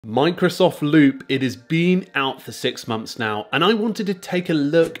Microsoft Loop, it has been out for 6 months now, and I wanted to take a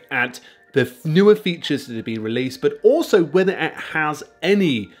look at the newer features that have been released, but also whether it has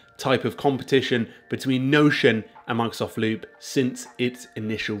any type of competition between Notion and Microsoft Loop since its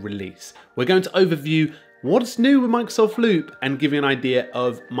initial release. We're going to overview what's new with Microsoft Loop and give you an idea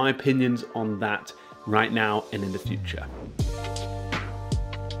of my opinions on that right now and in the future.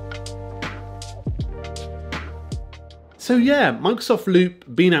 So yeah, Microsoft Loop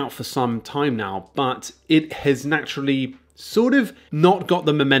been out for some time now, but it has naturally sort of not got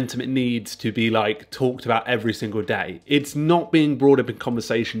the momentum it needs to be like talked about every single day. It's not being brought up in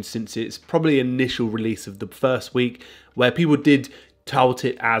conversation since its probably initial release of the first week, where people did tout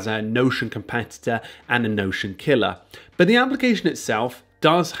it as a Notion competitor and a Notion killer. But the application itself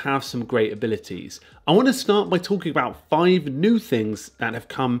does have some great abilities. I want to start by talking about 5 new things that have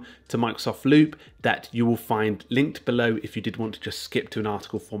come to Microsoft Loop that you will find linked below if you did want to just skip to an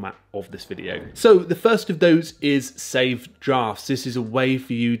article format of this video. So the first of those is saved drafts. This is a way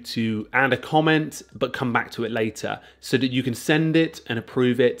for you to add a comment but come back to it later so that you can send it and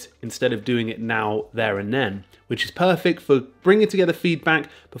approve it instead of doing it now, there and then, which is perfect for bringing together feedback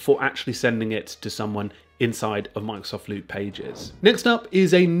before actually sending it to someone inside of Microsoft Loop pages. Next up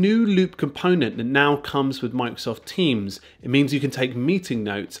is a new Loop component that now comes with Microsoft Teams. It means you can take meeting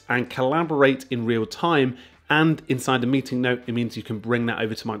notes and collaborate in real time, and inside the meeting note, it means you can bring that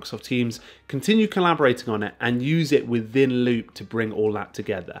over to Microsoft Teams, continue collaborating on it, and use it within Loop to bring all that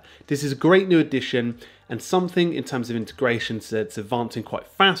together. This is a great new addition, and something in terms of integrations that's advancing quite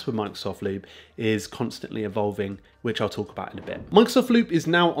fast with Microsoft Loop is constantly evolving, which I'll talk about in a bit. Microsoft Loop is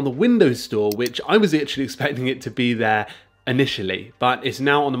now on the Windows Store, which I was actually expecting it to be there initially, but it's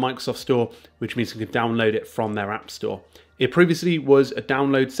now on the Microsoft Store, which means you can download it from their App Store. It previously was a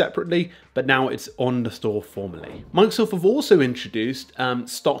download separately, but now it's on the store formally. Microsoft have also introduced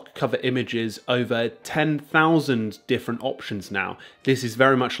stock cover images, over 10,000 different options now. This is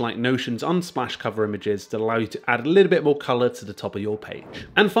very much like Notion's Unsplash cover images that allow you to add a little bit more color to the top of your page.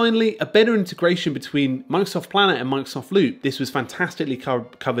 And finally, a better integration between Microsoft Planner and Microsoft Loop. This was fantastically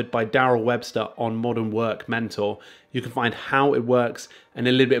covered by Darryl Webster on Modern Work Mentor. You can find how it works and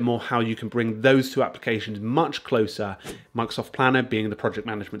a little bit more how you can bring those two applications much closer. Microsoft Planner being the project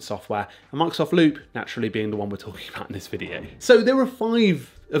management software, and Microsoft Loop naturally being the one we're talking about in this video. So there are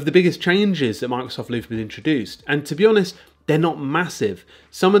 5 of the biggest changes that Microsoft Loop has introduced, and to be honest, they're not massive.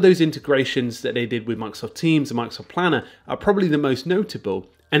 Some of those integrations that they did with Microsoft Teams and Microsoft Planner are probably the most notable,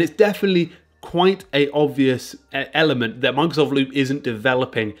 and it's definitely quite an obvious element that Microsoft Loop isn't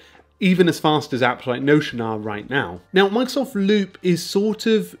developing even as fast as apps like Notion are right now. Now, Microsoft Loop is sort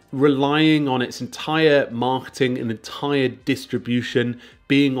of relying on its entire marketing and entire distribution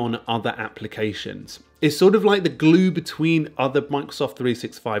being on other applications. It's sort of like the glue between other Microsoft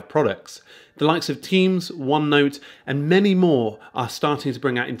 365 products. The likes of Teams, OneNote, and many more are starting to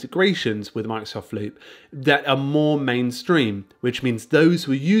bring out integrations with Microsoft Loop that are more mainstream, which means those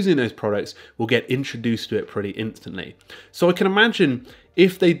who are using those products will get introduced to it pretty instantly. So I can imagine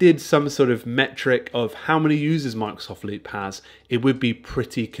if they did some sort of metric of how many users Microsoft Loop has, it would be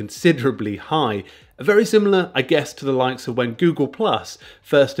pretty considerably high. Very similar, I guess, to the likes of when Google Plus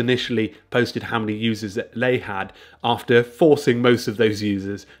first initially posted how many users that they had after forcing most of those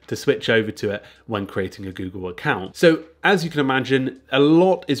users to switch over to it when creating a Google account. So as you can imagine, a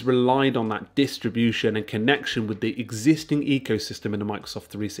lot is relied on that distribution and connection with the existing ecosystem in the Microsoft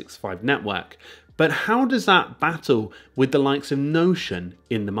 365 network. But how does that battle with the likes of Notion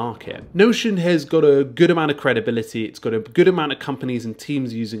in the market? Notion has got a good amount of credibility, it's got a good amount of companies and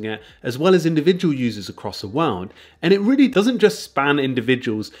teams using it, as well as individual users across the world. And it really doesn't just span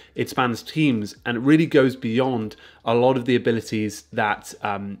individuals, it spans teams, and it really goes beyond a lot of the abilities that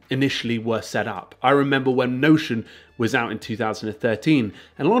initially were set up. I remember when Notion was out in 2013,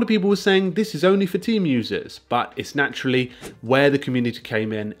 and a lot of people were saying this is only for team users, but it's naturally where the community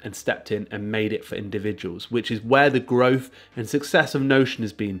came in and stepped in and made it for individuals, which is where the growth and success of Notion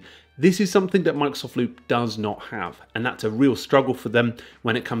has been. This is something that Microsoft Loop does not have, and that's a real struggle for them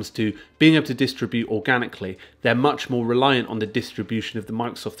when it comes to being able to distribute organically. They're much more reliant on the distribution of the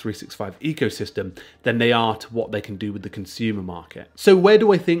Microsoft 365 ecosystem than they are to what they can do with the consumer market. So where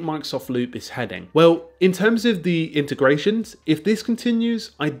do I think Microsoft Loop is heading? Well, in terms of the integrations, if this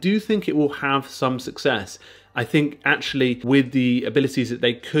continues, I do think it will have some success. I think actually with the abilities that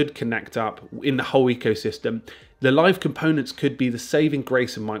they could connect up in the whole ecosystem, the live components could be the saving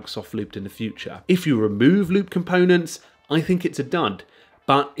grace of Microsoft Loop in the future. If you remove Loop components, I think it's a dud.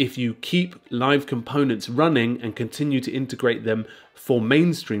 But if you keep live components running and continue to integrate them for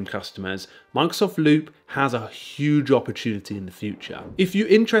mainstream customers, Microsoft Loop has a huge opportunity in the future. If you're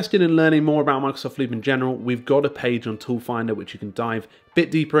interested in learning more about Microsoft Loop in general, we've got a page on Toolfinder which you can dive a bit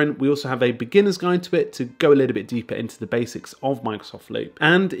deeper in. We also have a beginner's guide to it to go a little bit deeper into the basics of Microsoft Loop.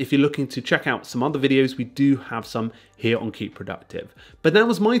 And if you're looking to check out some other videos, we do have some here on Keep Productive. But that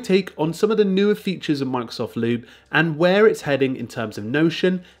was my take on some of the newer features of Microsoft Loop and where it's heading in terms of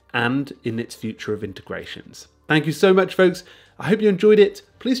Notion and in its future of integrations. Thank you so much, folks. I hope you enjoyed it.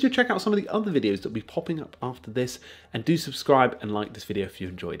 Please do check out some of the other videos that will be popping up after this, and do subscribe and like this video if you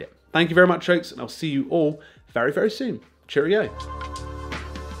enjoyed it. Thank you very much, folks, and I'll see you all very, very soon. Cheerio.